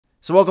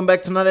So welcome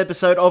back to another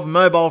episode of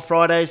Mobile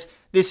Fridays.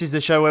 This is the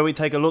show where we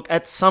take a look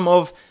at some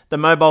of the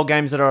mobile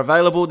games that are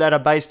available that are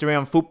based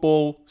around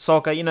football,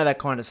 soccer, you know, that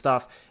kind of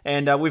stuff.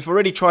 And we've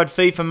already tried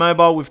FIFA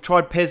Mobile, we've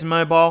tried PES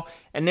Mobile,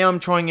 and now I'm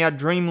trying out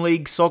Dream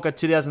League Soccer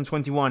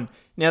 2021.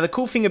 Now the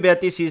cool thing about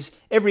this is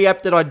every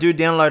app that I do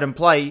download and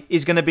play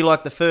is going to be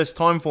like the first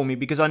time for me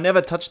because I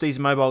never touch these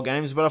mobile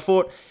games, but I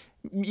thought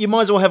you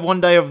might as well have one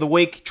day of the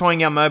week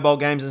trying out mobile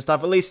games and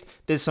stuff. At least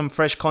there's some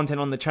fresh content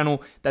on the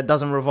channel that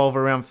doesn't revolve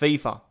around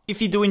FIFA.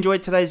 If you do enjoy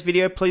today's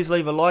video, please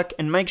leave a like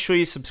and make sure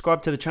you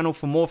subscribe to the channel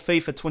for more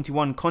FIFA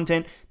 21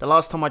 content. The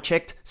last time I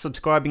checked,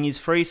 subscribing is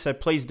free, so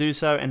please do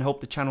so and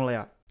help the channel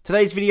out.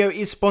 Today's video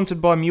is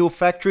sponsored by Mule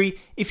Factory.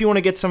 If you want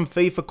to get some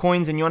FIFA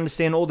coins and you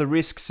understand all the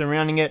risks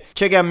surrounding it,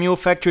 check out Mule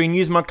Factory and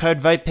use my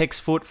code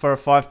VAPEXFOOT for a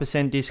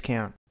 5%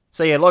 discount.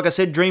 So yeah, like I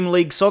said, Dream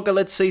League Soccer,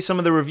 let's see some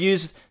of the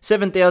reviews.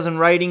 7,000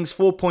 ratings,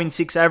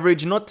 4.6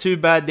 average, not too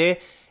bad there.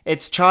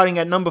 It's charting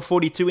at number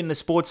 42 in the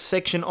sports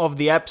section of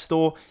the App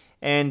Store.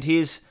 And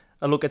here's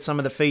a look at some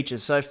of the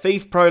features. So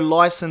FIFA Pro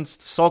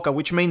licensed soccer,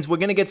 which means we're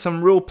going to get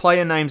some real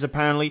player names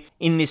apparently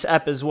in this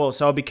app as well.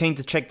 So I'll be keen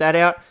to check that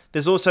out.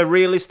 There's also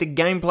realistic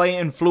gameplay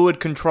and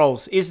fluid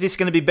controls. Is this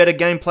going to be better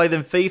gameplay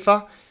than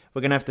FIFA?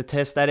 We're going to have to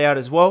test that out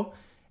as well.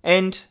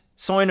 And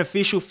sign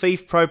official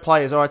FIFA Pro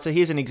players. Alright, so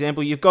here's an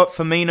example. You've got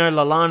Firmino,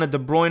 Lallana, De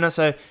Bruyne.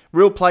 So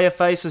real player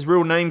faces,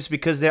 real names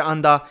because they're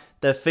under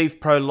the FIFA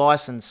Pro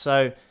license.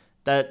 So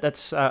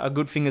that's a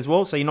good thing as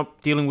well. So you're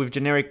not dealing with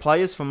generic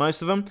players for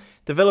most of them.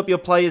 Develop your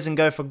players and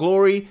go for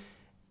glory.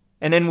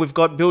 And then we've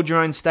got build your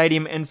own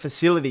stadium and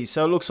facilities.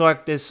 So it looks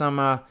like there's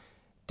some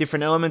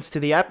different elements to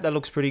the app. That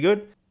looks pretty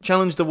good.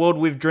 Challenge the world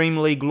with Dream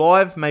League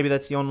Live. Maybe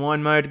that's the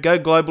online mode. Go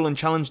global and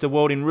challenge the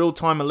world in real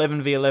time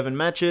 11v11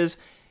 matches.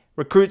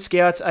 Recruit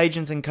scouts,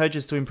 agents, and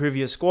coaches to improve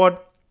your squad.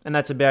 And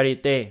that's about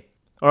it there.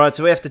 Alright,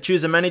 so we have to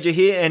choose a manager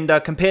here and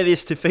compare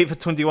this to FIFA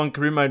 21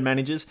 career mode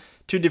managers.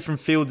 Two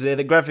different fields there.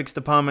 The graphics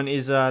department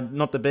is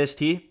not the best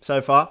here so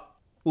far.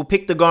 We'll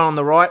pick the guy on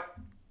the right.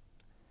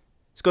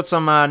 He's got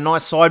some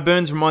nice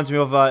sideburns. Reminds me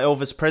of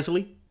Elvis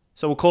Presley.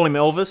 So we'll call him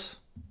Elvis.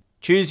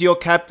 Choose your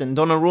captain.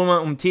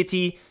 Donnarumma,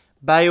 Umtiti,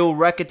 Bale,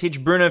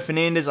 Rakitic, Bruno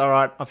Fernandes.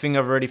 Alright, I think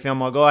I've already found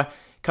my guy.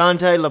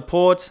 Kante,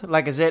 Laporte,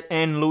 Lacazette,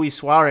 and Luis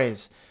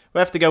Suarez. We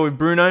have to go with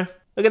Bruno.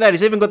 Look at that,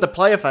 he's even got the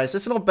player face.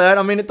 That's not bad.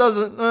 I mean, it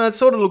doesn't. It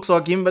sort of looks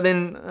like him, but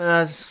then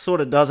sort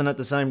of doesn't at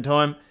the same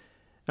time.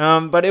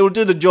 But it will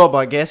do the job,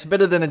 I guess.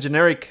 Better than a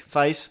generic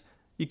face.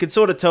 You could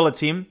sort of tell it's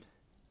him.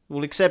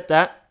 We'll accept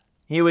that.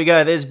 Here we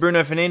go. There's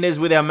Bruno Fernandes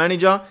with our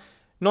manager.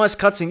 Nice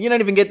cutscene. You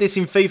don't even get this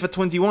in FIFA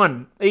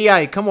 21.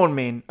 EA, come on,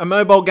 man. A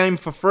mobile game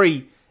for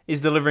free is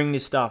delivering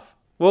this stuff.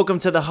 Welcome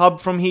to the hub.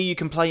 From here you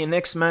can play your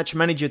next match,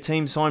 manage your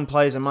team, sign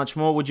players and much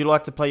more. Would you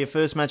like to play your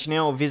first match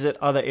now or visit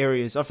other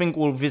areas? I think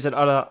we'll visit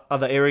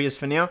other areas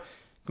for now.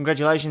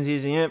 Congratulations,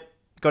 here's the app.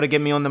 Got to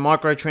get me on the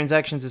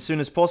microtransactions as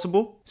soon as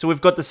possible. So we've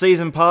got the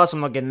season pass,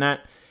 I'm not getting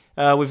that.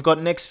 We've got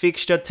next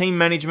fixture, team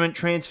management,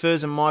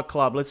 transfers and my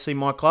club. Let's see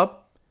my club.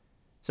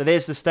 So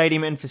there's the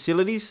stadium and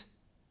facilities.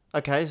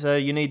 Okay, so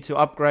you need to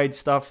upgrade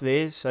stuff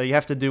there, so you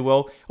have to do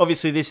well.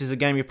 Obviously this is a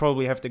game you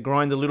probably have to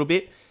grind a little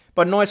bit.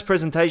 But nice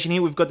presentation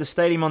here. We've got the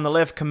stadium on the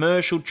left,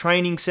 commercial,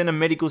 training center,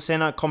 medical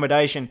center,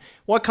 accommodation.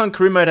 Why can't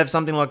career mode have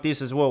something like this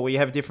as well, where you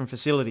have different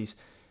facilities?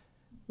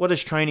 What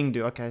does training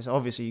do? Okay, so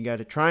obviously you go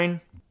to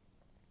train.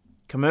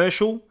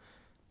 Commercial,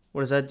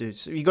 what does that do?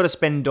 So you got to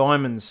spend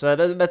diamonds. So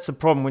that's the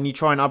problem. When you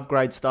try and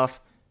upgrade stuff,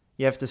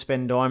 you have to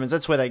spend diamonds.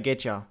 That's where they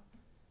get you.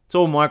 It's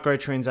all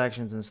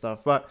microtransactions and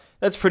stuff. But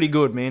that's pretty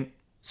good, man.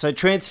 So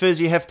transfers,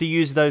 you have to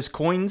use those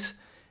coins.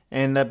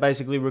 And that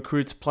basically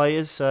recruits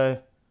players, so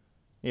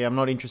yeah, I'm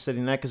not interested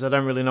in that because I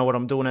don't really know what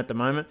I'm doing at the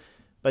moment.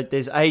 But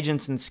there's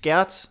agents and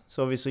scouts.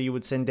 So obviously you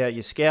would send out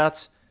your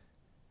scouts.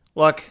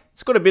 Like,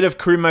 it's got a bit of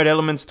career mode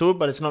elements to it,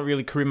 but it's not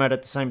really career mode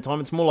at the same time.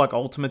 It's more like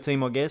Ultimate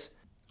Team, I guess.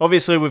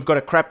 Obviously, we've got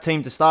a crap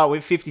team to start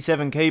with.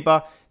 57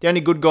 keeper. The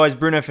only good guy is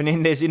Bruno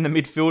Fernandes in the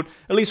midfield.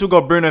 At least we've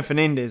got Bruno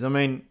Fernandes. I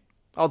mean,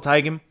 I'll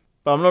take him.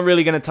 But I'm not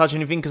really going to touch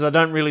anything because I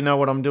don't really know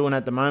what I'm doing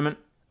at the moment.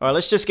 Alright,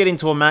 let's just get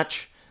into a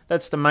match.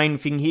 That's the main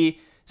thing here.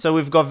 So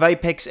we've got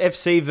Vapex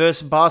FC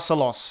versus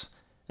Barcelos.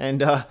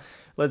 And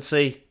let's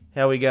see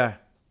how we go.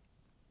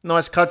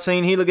 Nice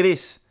cutscene here. Look at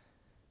this.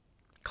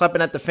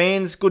 Clapping at the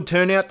fans. Good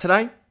turnout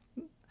today.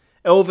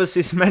 Elvis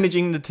is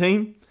managing the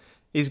team.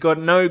 He's got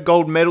no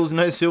gold medals,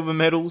 no silver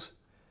medals.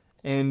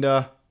 And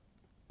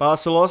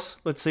Barcelos,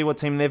 let's see what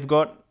team they've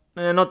got.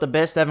 Not the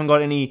best. They haven't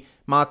got any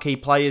marquee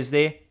players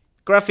there.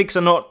 Graphics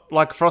are not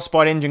like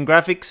Frostbite engine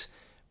graphics,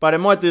 but it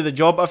might do the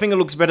job. I think it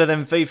looks better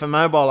than FIFA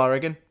Mobile, I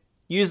reckon.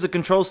 Use the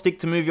control stick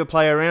to move your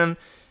player around.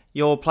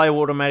 Your player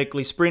will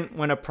automatically sprint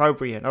when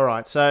appropriate.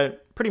 Alright, so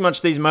pretty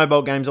much these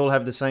mobile games all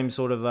have the same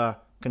sort of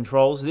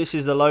controls. This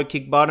is the low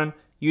kick button.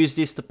 Use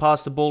this to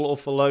pass the ball or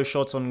for low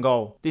shots on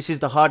goal. This is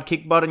the hard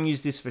kick button.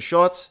 Use this for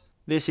shots.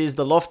 This is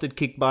the lofted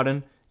kick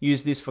button.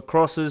 Use this for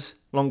crosses,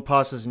 long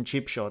passes and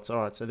chip shots.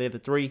 Alright, so they're the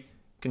three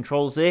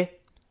controls there.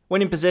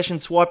 When in possession,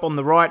 swipe on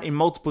the right in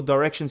multiple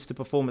directions to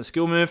perform a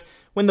skill move.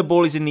 When the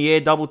ball is in the air,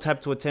 double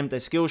tap to attempt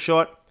a skill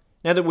shot.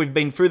 Now that we've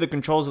been through the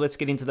controls, let's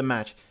get into the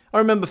match. I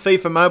remember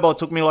FIFA Mobile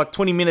took me like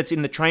 20 minutes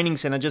in the training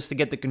center just to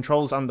get the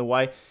controls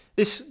underway.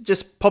 This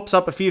just pops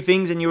up a few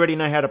things and you already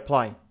know how to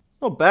play.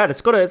 Not bad.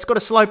 It's got a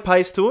slow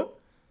pace to it,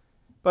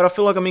 but I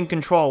feel like I'm in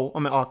control. I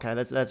mean, okay,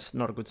 that's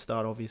not a good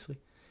start, obviously.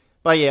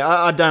 But yeah,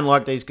 I don't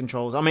like these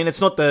controls. I mean,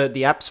 it's not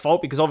the app's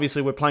fault because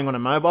obviously we're playing on a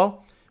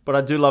mobile, but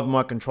I do love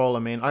my controller,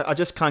 man. I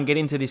just can't get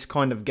into this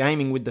kind of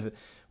gaming with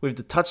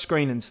the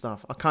touchscreen and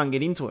stuff. I can't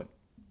get into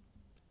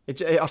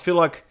it. I feel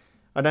like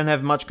I don't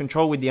have much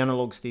control with the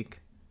analog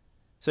stick.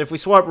 So if we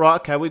swipe right,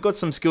 okay, we've got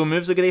some skill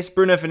moves. Look at this,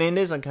 Bruno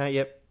Fernandes. Okay,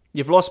 yep.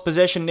 You've lost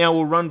possession. Now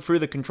we'll run through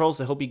the controls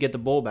to help you get the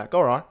ball back.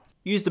 All right.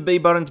 Use the B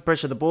button to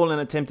pressure the ball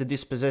and attempt to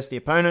dispossess the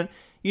opponent.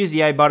 Use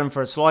the A button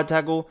for a slide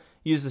tackle.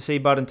 Use the C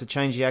button to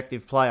change the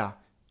active player.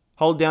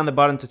 Hold down the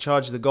button to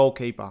charge the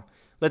goalkeeper.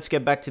 Let's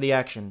get back to the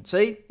action.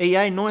 See?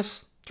 EA,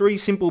 nice. 3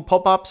 simple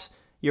pop-ups.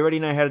 You already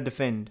know how to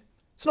defend.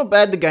 It's not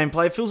bad, the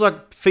gameplay. It feels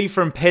like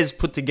FIFA and PES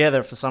put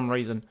together for some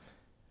reason.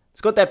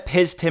 It's got that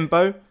PES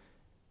tempo,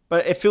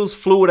 but it feels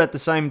fluid at the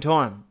same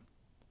time.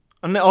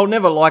 I'll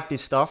never like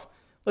this stuff.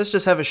 Let's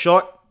just have a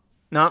shot.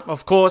 No,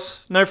 of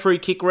course. No free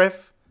kick,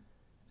 ref.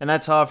 And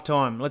that's half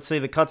time. Let's see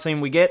the cutscene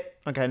we get.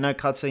 Okay, no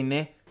cutscene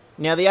there.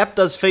 Now, the app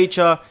does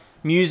feature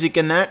music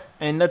and that,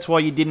 and that's why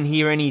you didn't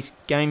hear any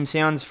game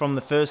sounds from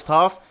the first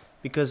half,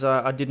 because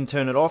I didn't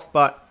turn it off.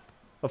 But,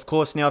 of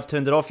course, now I've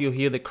turned it off, you'll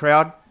hear the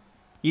crowd.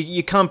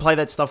 You can't play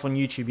that stuff on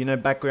YouTube, you know,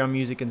 background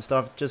music and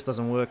stuff. It just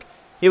doesn't work.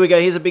 Here we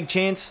go, here's a big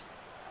chance.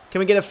 Can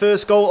we get a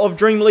first goal of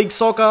Dream League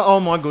Soccer? Oh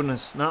my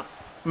goodness, no.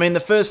 I mean, the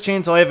first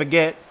chance I ever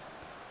get.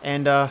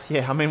 And,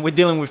 yeah, I mean, we're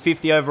dealing with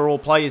 50 overall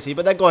players here,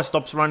 but that guy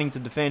stops running to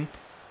defend.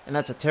 And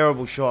that's a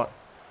terrible shot.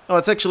 Oh,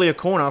 it's actually a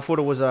corner. I thought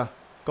it was a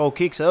goal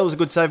kick, so that was a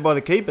good save by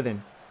the keeper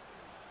then.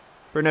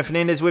 Bruno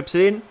Fernandes whips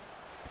it in.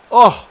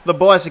 Oh, the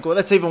bicycle.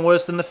 That's even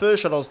worse than the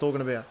first shot I was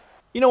talking about.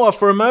 You know what?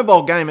 For a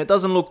mobile game, it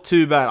doesn't look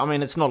too bad. I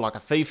mean, it's not like a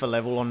FIFA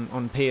level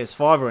on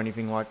PS5 or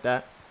anything like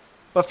that.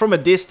 But from a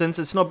distance,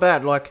 it's not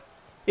bad. Like,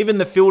 even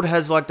the field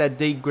has like that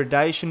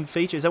degradation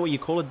feature. Is that what you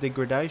call it?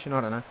 Degradation?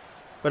 I don't know.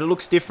 But it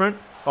looks different.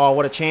 Oh,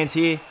 what a chance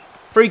here.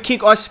 Free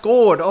kick. I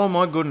scored. Oh,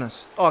 my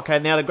goodness. Okay,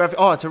 now the graphic.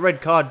 Oh, it's a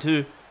red card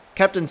too.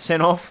 Captain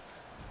sent off.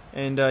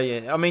 And,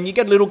 yeah. I mean, you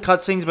get little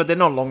cutscenes, but they're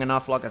not long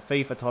enough like a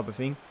FIFA type of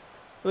thing.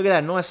 Look at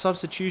that. Nice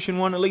substitution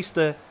one. At least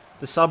the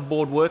sub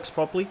board works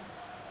properly.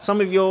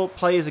 Some of your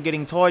players are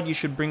getting tired. You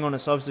should bring on a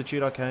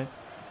substitute. Okay.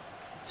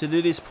 To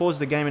do this, pause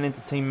the game and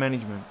enter team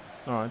management.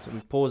 Alright, so we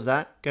pause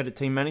that. Go to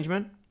team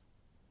management.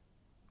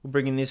 We'll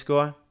bring in this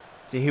guy.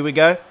 So here we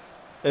go.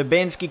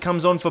 Urbanski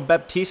comes on for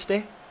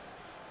Baptiste.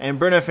 And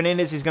Bruno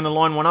Fernandes is going to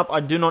line one up. I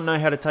do not know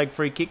how to take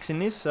free kicks in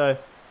this. So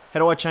how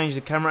do I change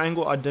the camera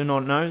angle? I do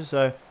not know.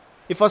 So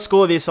if I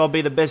score this, I'll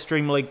be the best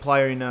Dream League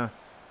player in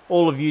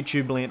all of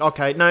YouTube land.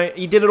 Okay, no,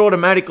 he did it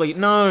automatically.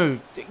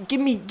 No,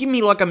 give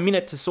me like a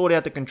minute to sort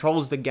out the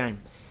controls of the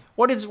game.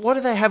 Why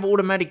do they have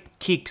automatic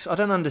kicks? I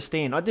don't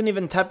understand. I didn't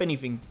even tap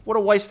anything. What a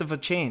waste of a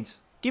chance.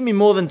 Give me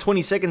more than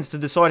 20 seconds to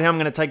decide how I'm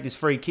going to take this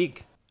free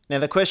kick. Now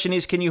the question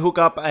is, can you hook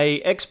up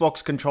a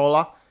Xbox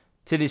controller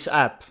to this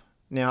app?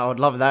 Now I would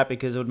love that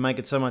because it would make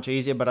it so much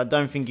easier, but I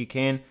don't think you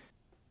can.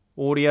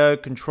 Audio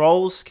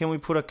controls. Can we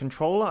put a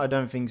controller? I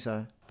don't think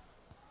so.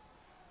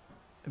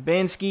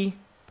 Urbanski.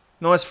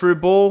 Nice through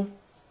ball.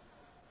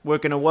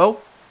 Working it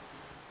well.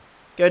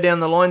 Go down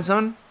the line,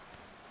 son.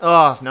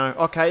 Oh, no.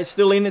 Okay, it's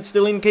still in. It's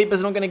still in.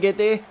 Keeper's not going to get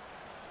there.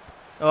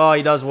 Oh,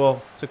 he does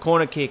well. It's a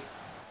corner kick.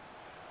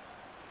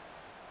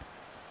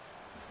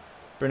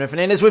 Bruno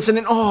Fernandes whips it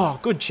in. Oh,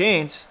 good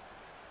chance.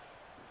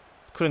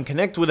 Couldn't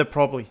connect with it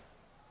properly.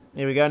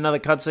 There we go. Another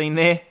cutscene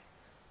there.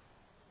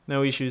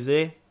 No issues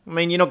there. I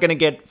mean, you're not going to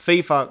get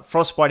FIFA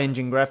Frostbite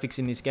engine graphics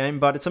in this game,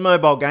 but it's a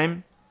mobile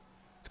game.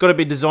 It's got to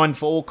be designed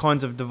for all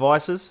kinds of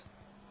devices.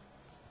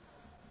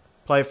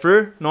 Play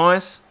through.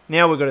 Nice.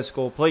 Now we've got to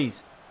score,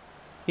 please.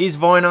 Here's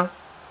Viner.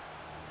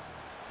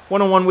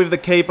 One-on-one with the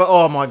keeper.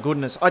 Oh, my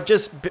goodness. I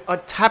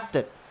tapped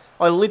it.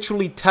 I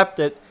literally tapped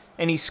it,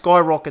 and he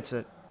skyrockets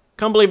it.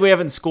 Can't believe we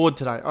haven't scored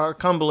today. I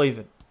can't believe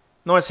it.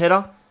 Nice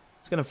header.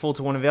 It's going to fall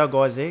to one of our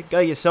guys there. Go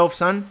yourself,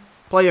 son.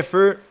 Play it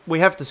through. We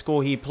have to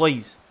score here,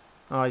 please.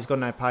 Oh, he's got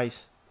no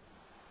pace.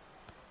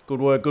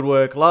 Good work, good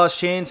work. Last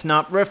chance.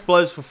 Nah, ref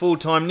blows for full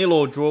time. 0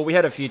 or draw. We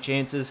had a few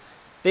chances.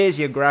 There's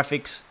your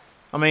graphics.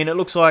 I mean, it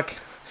looks like...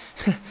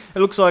 it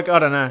looks like... I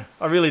don't know.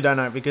 I really don't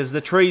know, because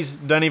the trees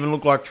don't even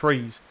look like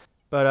trees.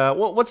 But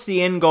what's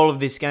the end goal of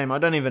this game? I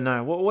don't even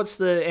know. What's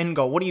the end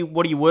goal? What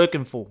are you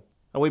working for?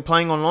 Are we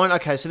playing online?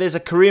 Okay, so there's a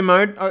career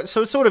mode.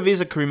 So it sort of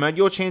is a career mode.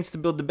 Your chance to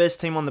build the best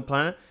team on the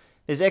planet.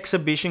 There's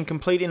exhibition,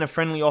 complete in a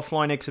friendly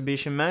offline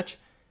exhibition match.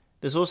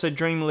 There's also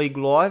Dream League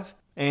Live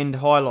and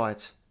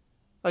highlights.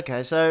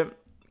 Okay, so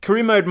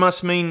career mode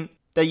must mean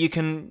that you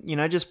can, you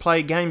know, just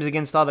play games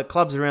against other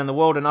clubs around the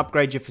world and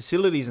upgrade your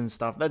facilities and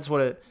stuff. That's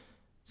what it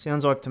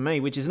sounds like to me,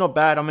 which is not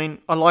bad. I mean,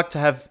 I like to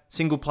have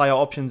single player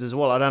options as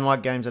well. I don't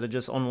like games that are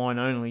just online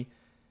only.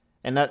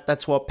 And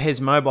that's what PES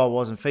Mobile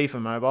was and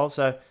FIFA Mobile.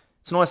 So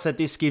it's nice that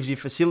this gives you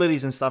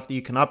facilities and stuff that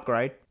you can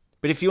upgrade.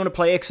 But if you want to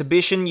play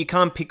exhibition, you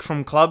can't pick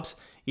from clubs.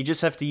 You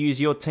just have to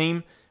use your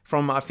team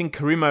from, I think,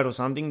 career mode or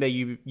something that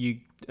you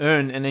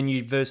earn, and then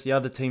you verse the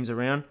other teams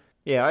around.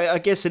 Yeah, I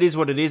guess it is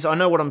what it is. I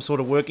know what I'm sort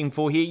of working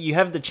for here. You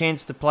have the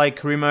chance to play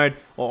career mode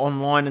or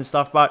online and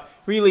stuff, but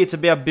really it's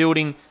about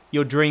building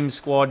your dream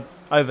squad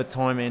over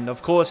time. And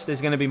of course,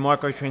 there's going to be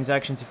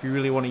microtransactions if you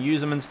really want to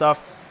use them and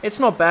stuff. It's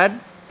not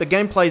bad. The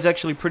gameplay is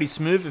actually pretty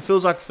smooth. It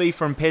feels like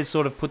FIFA and PES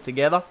sort of put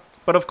together.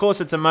 But of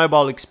course, it's a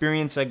mobile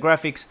experience, so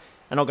graphics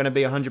are not going to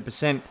be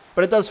 100%.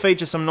 But it does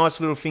feature some nice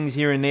little things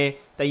here and there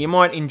that you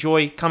might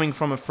enjoy coming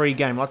from a free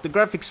game. Like the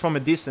graphics from a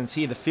distance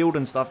here, the field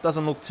and stuff,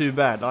 doesn't look too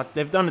bad. Like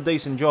they've done a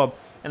decent job,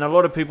 and a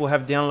lot of people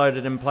have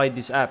downloaded and played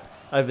this app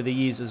over the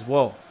years as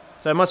well.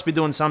 So it must be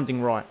doing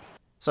something right.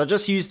 So I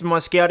just used my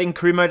scout in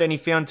career mode and he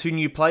found 2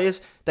 new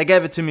players. They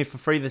gave it to me for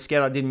free, the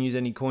scout. I didn't use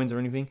any coins or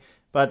anything.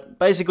 But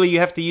basically you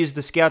have to use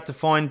the scout to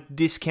find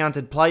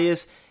discounted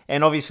players,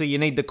 and obviously you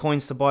need the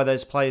coins to buy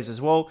those players as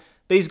well.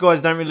 These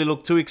guys don't really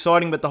look too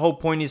exciting, but the whole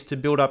point is to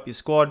build up your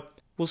squad.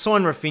 We'll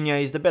sign Rafinha.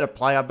 He's the better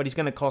player, but he's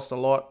going to cost a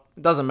lot.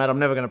 It doesn't matter. I'm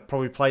never going to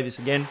probably play this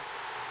again.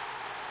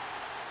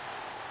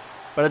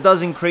 But it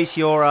does increase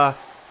your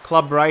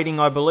club rating,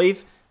 I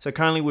believe. So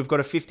currently we've got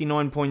a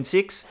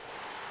 59.6.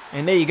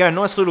 And there you go.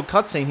 Nice little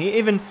cutscene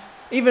here.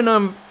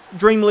 Even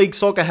Dream League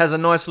Soccer has a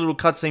nice little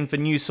cutscene for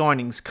new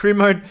signings. Career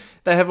mode,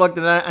 they have like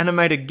the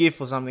animated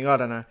GIF or something. I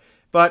don't know.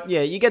 But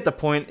yeah, you get the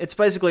point. It's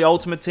basically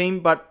Ultimate Team,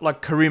 but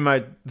like career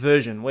mode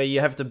version, where you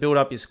have to build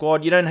up your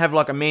squad. You don't have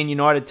like a Man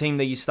United team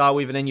that you start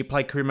with and then you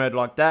play career mode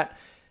like that.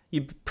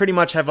 You pretty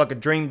much have like a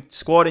dream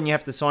squad, and you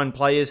have to sign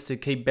players to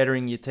keep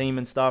bettering your team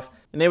and stuff.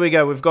 And there we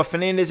go. We've got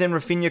Fernandes and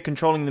Rafinha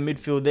controlling the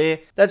midfield there.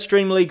 That's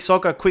Dream League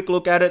Soccer. Quick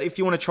look at it. If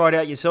you want to try it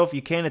out yourself,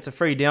 you can. It's a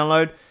free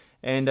download,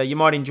 and you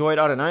might enjoy it.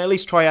 I don't know. At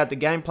least try out the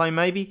gameplay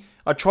maybe.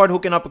 I tried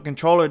hooking up a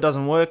controller, it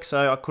doesn't work,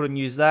 so I couldn't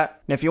use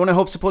that. Now if you want to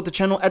help support the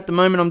channel, at the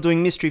moment I'm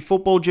doing mystery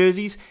football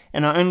jerseys,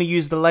 and I only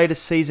use the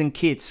latest season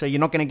kits, so you're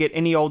not going to get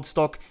any old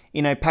stock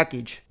in a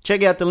package.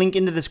 Check out the link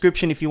in the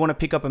description if you want to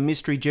pick up a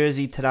mystery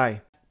jersey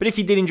today. But if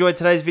you did enjoy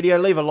today's video,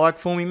 leave a like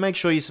for me. Make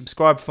sure you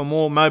subscribe for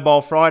more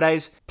Mobile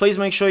Fridays. Please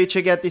make sure you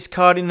check out this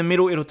card in the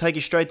middle, it'll take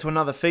you straight to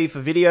another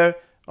FIFA video.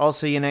 I'll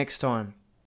see you next time.